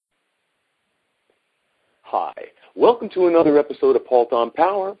Hi. Welcome to another episode of Pault on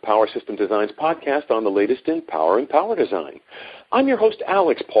Power, Power System Design's podcast on the latest in power and power design. I'm your host,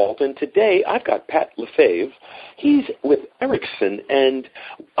 Alex Pault, and today I've got Pat Lefebvre. He's with Ericsson, and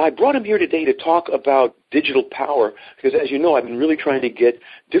I brought him here today to talk about digital power because, as you know, I've been really trying to get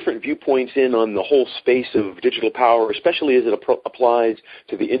different viewpoints in on the whole space of digital power, especially as it applies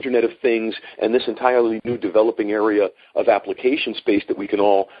to the Internet of Things and this entirely new developing area of application space that we can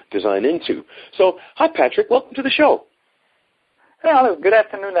all design into. So, hi, Patrick. Welcome to the show. Hello. Good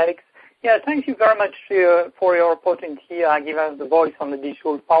afternoon, Alex. Yeah, thank you very much for your opportunity give us the voice on the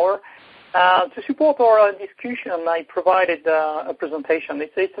digital power. To support our discussion, I provided a presentation.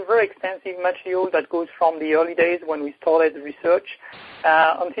 It's a very extensive material that goes from the early days when we started research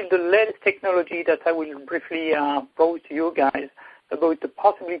until the latest technology that I will briefly pose to you guys about the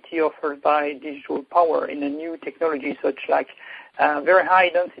possibility offered by digital power in a new technology such like very high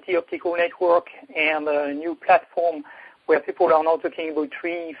density optical network and a new platform where people are now talking about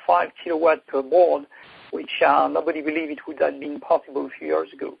 3-5 kilowatt per board, which nobody believed it would have been possible a few years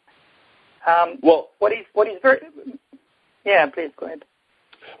ago. What is very... Yeah, please go ahead.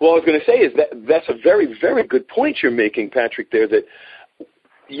 Well, I was going to say is that's a very, very good point you're making, Patrick, there, that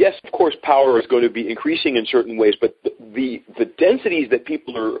yes, of course, power is going to be increasing in certain ways, but the densities that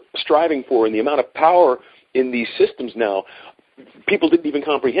people are striving for and the amount of power in these systems now, people didn't even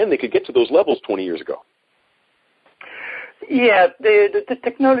comprehend they could get to those levels 20 years ago. Yeah, the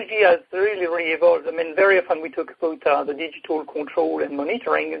technology has really, really evolved. I mean, very often we talk about the digital control and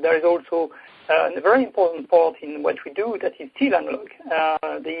monitoring. There is also a very important part in what we do that is still analog.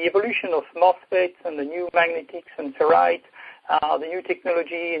 The evolution of MOSFETs and the new magnetics and ferrite, the new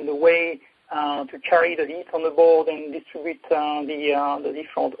technology in the way to carry the heat on the board and distribute the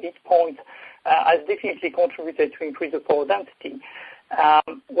different heat points has definitely contributed to increase the power density.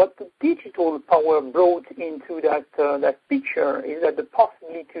 What the digital power brought into that picture is that the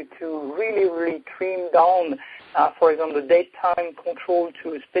possibility to really, really trim down, for example, the daytime control to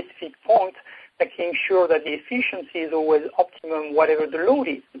a specific point, making sure that the efficiency is always optimum, whatever the load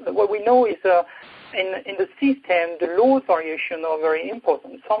is. What we know is in the system, the load variation are very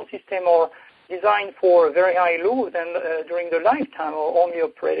important. Some systems are designed for a very high load and during the lifetime are only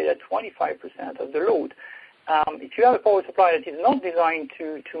operated at 25% of the load. If you have a power supply that is not designed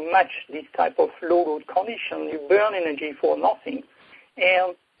to match this type of low load condition, you burn energy for nothing.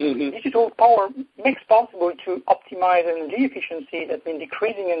 And digital power makes possible to optimize energy efficiency, that means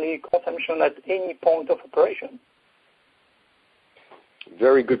decreasing energy consumption at any point of operation.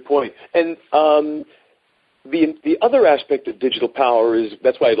 Very good point. And the other aspect of digital power is,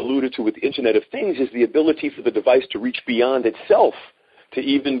 that's why I alluded to with the Internet of Things, is the ability for the device to reach beyond itself, to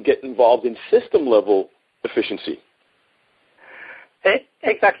even get involved in system level efficiency.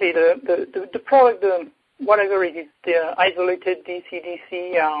 Exactly. The product, whatever it is, the isolated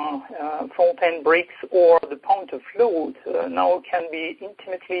DC-DC front-end bricks or the point of load now can be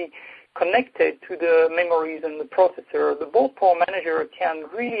intimately connected to the memories and the processor. The board power manager can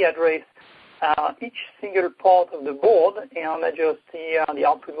really address each single part of the board and adjust the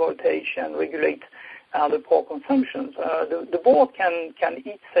output voltage and regulate the power consumption. The board can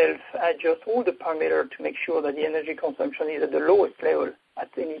itself adjust all the parameters to make sure that the energy consumption is at the lowest level at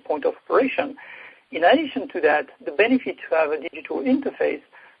any point of operation. In addition to that, the benefit to have a digital interface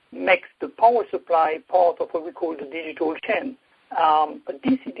makes the power supply part of what we call the digital chain. A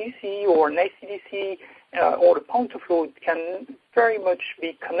DC-DC or an AC-DC or the point of load can very much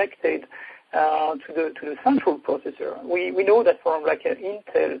be connected to the central processor. We know that from like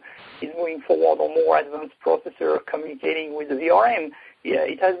Intel is moving forward on more advanced processor communicating with the VRM. Yeah,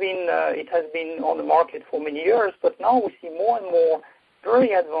 it has been on the market for many years, but now we see more and more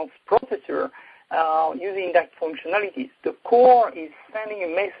very advanced processor using that functionalities. The core is sending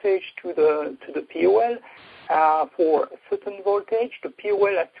a message to the POL for a certain voltage. The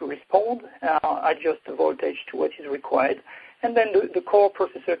POL has to respond, adjust the voltage to what is required. And then the core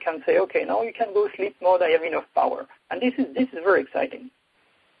processor can say, okay, now you can go sleep mode, I have enough power. And this is very exciting.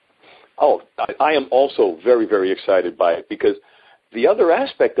 Oh, I am also very, very excited by it, because the other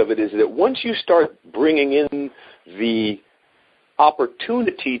aspect of it is that once you start bringing in the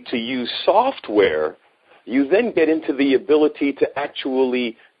opportunity to use software, you then get into the ability to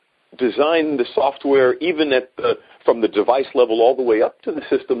actually design the software even from the device level all the way up to the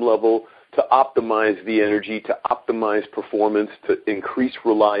system level, to optimize the energy, to optimize performance, to increase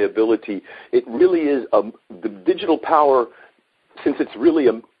reliability. It really is the digital power, since it's really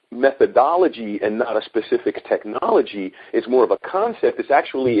a methodology and not a specific technology, it's more of a concept. It's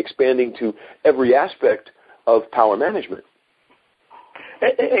actually expanding to every aspect of power management.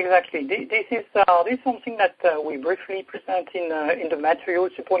 Exactly. This is something that we briefly present in the material,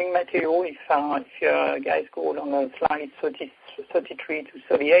 supporting material. If you guys go on slide 33 to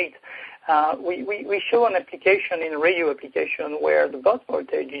 38, we show an application in a radio application where the bus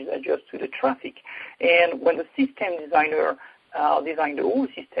voltage is adjusted to the traffic. And when the system designer designed the whole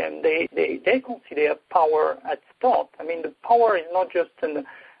system, they consider power at start. I mean, the power is not just an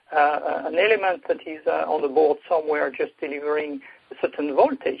element that is on the board somewhere just delivering a certain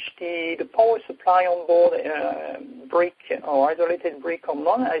voltage. The power supply on board, brick or isolated brick or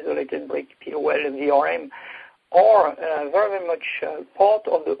non-isolated brick, POL, VRM, are very, very much part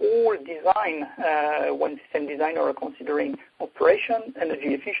of the whole design when system designers are considering operation, energy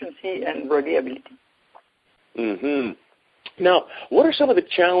efficiency, and reliability. Mm-hmm. Now, what are some of the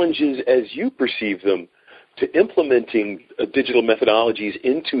challenges as you perceive them to implementing digital methodologies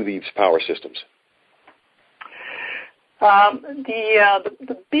into these power systems?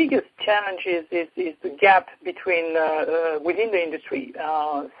 The biggest challenge is the gap between within the industry.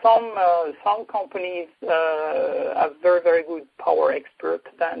 Some companies have very, very good power experts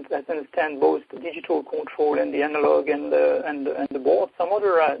that understand both the digital control and the analog and the board. Some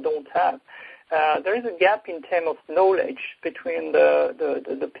others don't have. There is a gap in terms of knowledge between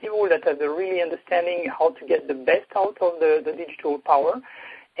the people that have the really understanding how to get the best out of the digital power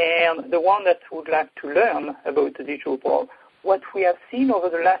and the one that would like to learn about the digital power. What we have seen over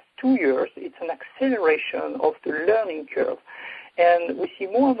the last 2 years, it's an acceleration of the learning curve. And we see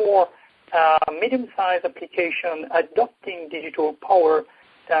more and more medium-sized applications adopting digital power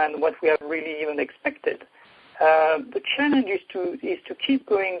than what we have really even expected. The challenge is to keep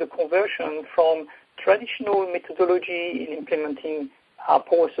going the conversion from traditional methodology in implementing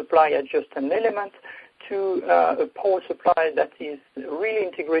power supply as just an element to a power supply that is really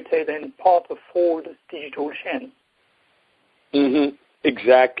integrated and part of all the digital chain. Mm-hmm.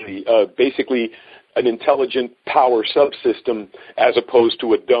 Exactly. Basically, an intelligent power subsystem as opposed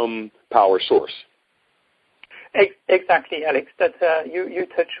to a dumb power source. Exactly, Alex. That you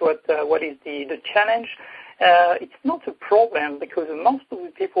touch what is the challenge. It's not a problem because most of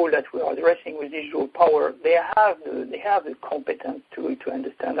the people that we are addressing with digital power, they have the competence to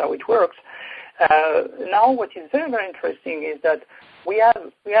understand how it works. Now, what is very, very interesting is that we have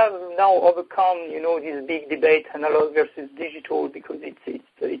now overcome, this big debate, analog versus digital, because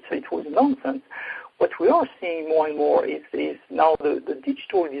it was nonsense. What we are seeing more and more is now the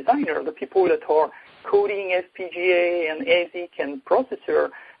digital designer, the people that are coding FPGA and ASIC and processor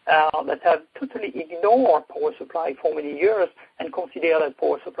that have totally ignored power supply for many years and consider that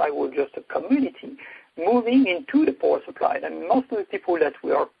power supply was just a commodity, moving into the power supply. And most of the people that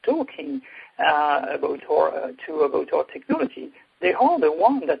we are talking about our technology, they are the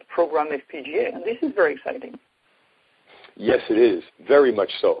ones that program FPGA, and this is very exciting. Yes, it is. Very much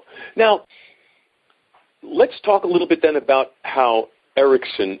so. Now, let's talk a little bit then about how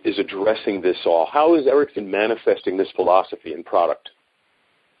Ericsson is addressing this all. How is Ericsson manifesting this philosophy in product?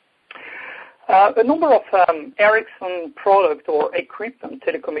 A number of Ericsson product or equipment,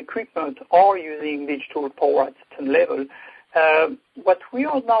 telecom equipment, are using digital power at a certain level. What we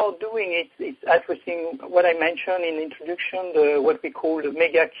are now doing is addressing what I mentioned in introduction, what we call the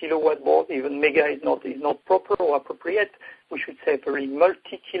mega kilowatt board. Even mega is not proper or appropriate. We should say very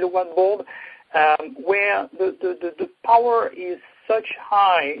multi-kilowatt board, where the power is such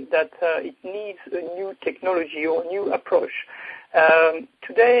high that it needs a new technology or new approach.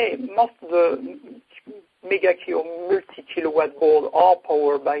 Today, most of the mega or multi-kilowatt board are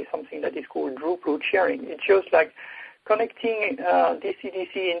powered by something that is called drop-load sharing. It's just like connecting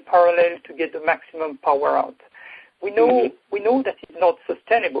DC-DC in parallel to get the maximum power out. We know that it's not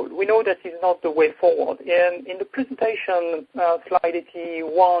sustainable. We know that it's not the way forward. And in the presentation, slide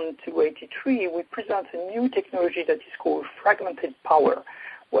 81 to 83, we present a new technology that is called fragmented power.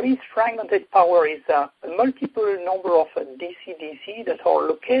 What is fragmented power is a multiple number of DC-DC that are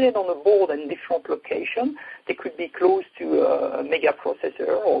located on the board in different locations. They could be close to a mega processor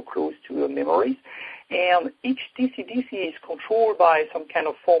or close to a memory. And each DC-DC is controlled by some kind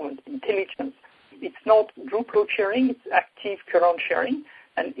of form of intelligence. It's not group load sharing, it's active current sharing.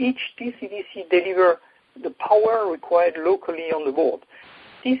 And each DC-DC delivers the power required locally on the board.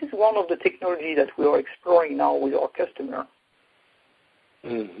 This is one of the technologies that we are exploring now with our customer.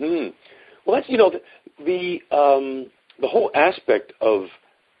 Mm-hmm. Well, that's, the whole aspect of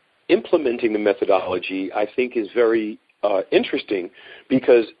implementing the methodology, I think, is very interesting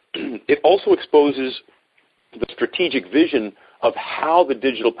because it also exposes the strategic vision of how the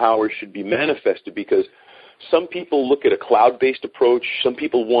digital power should be manifested, because some people look at a cloud-based approach, some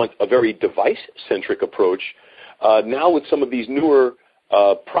people want a very device-centric approach. Now with some of these newer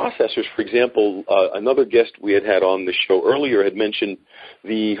processors, for example, another guest we had on the show earlier had mentioned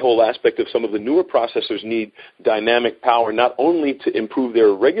the whole aspect of some of the newer processors need dynamic power not only to improve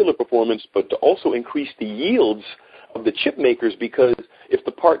their regular performance, but to also increase the yields of the chip makers, because if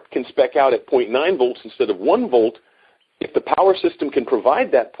the part can spec out at 0.9 volts instead of 1 volt, if the power system can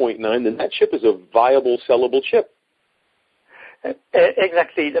provide that 0.9, then that chip is a viable, sellable chip.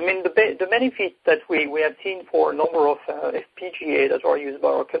 Exactly. I mean, the benefit that we have seen for a number of FPGA that are used by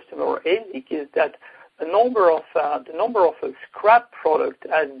our customer ASIC is that the number of scrap product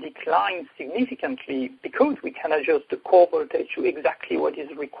has declined significantly because we can adjust the core voltage to exactly what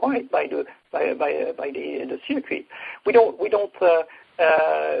is required by the circuit. We don't,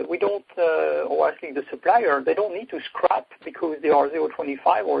 or actually the supplier, they don't need to scrap because they are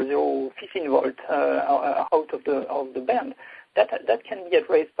 0.25 or 0.15 volt out of the band. That can be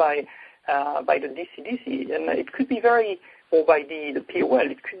addressed by the DC-DC, and it could be or by the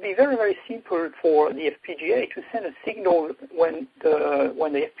POL. It could be very, very simple for the FPGA to send a signal when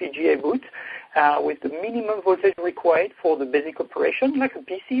the FPGA boots with the minimum voltage required for the basic operation, like a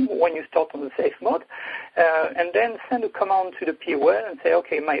PC when you start on the safe mode, and then send a command to the POL and say,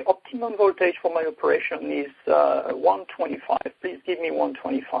 okay, my optimum voltage for my operation is 125. Please give me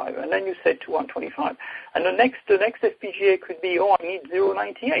 125, and then you set to 125, and the next FPGA could be, I need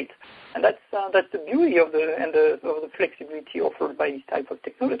 0.98. And that's the beauty of the flexibility offered by this type of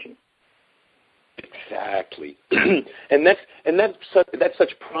technology. Exactly, and that's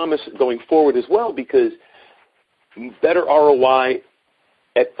such promise going forward as well, because better ROI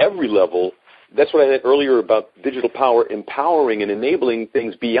at every level. That's what I said earlier about digital power empowering and enabling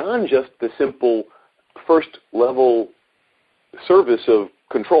things beyond just the simple first level service of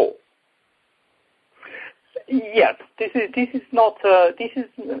control. Yes, I think this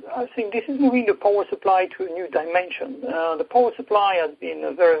is moving the power supply to a new dimension. The power supply has been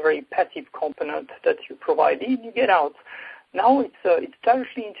a very, very passive component that you provide in, you get out. Now it's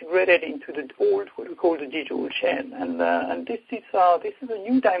directly integrated into the old, what we call the digital chain, and this is a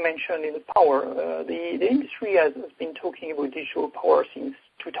new dimension in the power. The industry has been talking about digital power since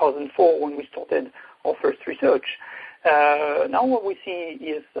 2004 when we started our first research. Now what we see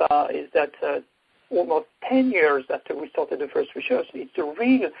is that almost 10 years after we started the first research, it's a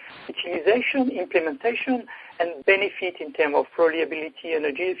real utilization, implementation, and benefit in terms of reliability,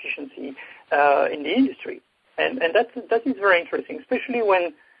 energy efficiency in the industry. And that is very interesting, especially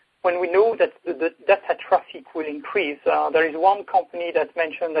when we know that the data traffic will increase. There is one company that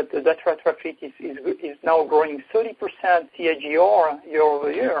mentioned that the data traffic is now growing 30% CAGR year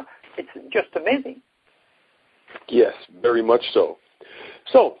over year. It's just amazing. Yes, very much so.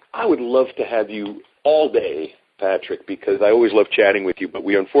 So I would love to have you all day, Patrick, because I always love chatting with you, but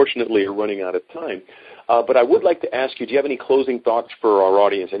we unfortunately are running out of time. But I would like to ask you, do you have any closing thoughts for our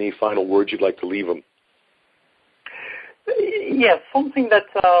audience, any final words you'd like to leave them? Yes, something that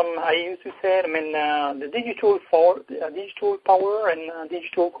I used to say, the digital power and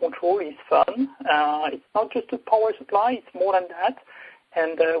digital control is fun. It's not just a power supply, it's more than that.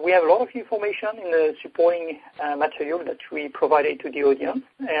 And we have a lot of information in the supporting material that we provided to the audience,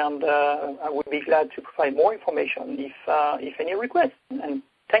 and I would be glad to provide more information if any requests. And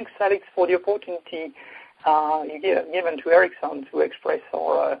thanks, Alex, for the opportunity you given to Ericsson to express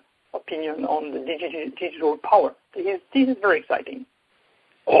our opinion on the digital power. This is very exciting.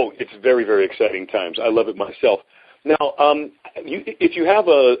 Oh, it's very, very exciting times. I love it myself. Now, if you have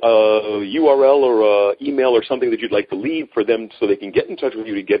a URL or an email or something that you'd like to leave for them so they can get in touch with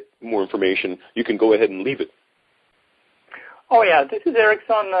you to get more information, you can go ahead and leave it. Oh, yeah. This is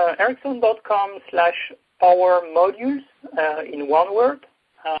Ericsson, ericsson.com/power modules in one word.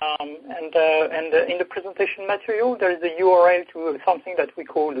 And in the presentation material, there is a URL to something that we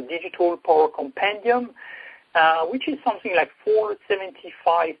call the Digital Power Compendium, which is something like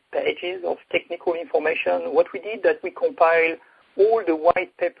 475 pages of technical information. What we did that we compiled all the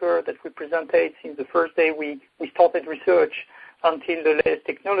white paper that we presented since the first day we started research until the latest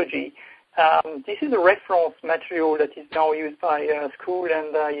technology. This is a reference material that is now used by school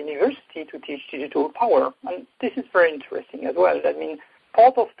and university to teach digital power. And this is very interesting as well. I mean,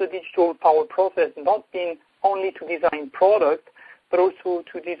 part of the digital power process not being only to design product, but also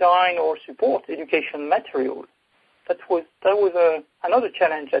to design or support education material. That was another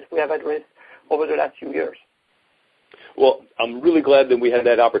challenge that we have addressed over the last few years. Well, I'm really glad that we had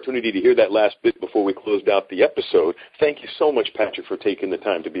that opportunity to hear that last bit before we closed out the episode. Thank you so much, Patrick, for taking the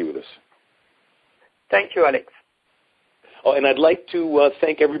time to be with us. Thank you, Alex. Oh, and I'd like to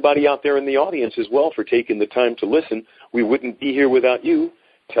thank everybody out there in the audience as well for taking the time to listen. We wouldn't be here without you.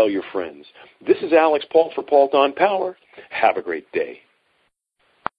 Tell your friends. This is Alex Paul for Paul on Power. Have a great day.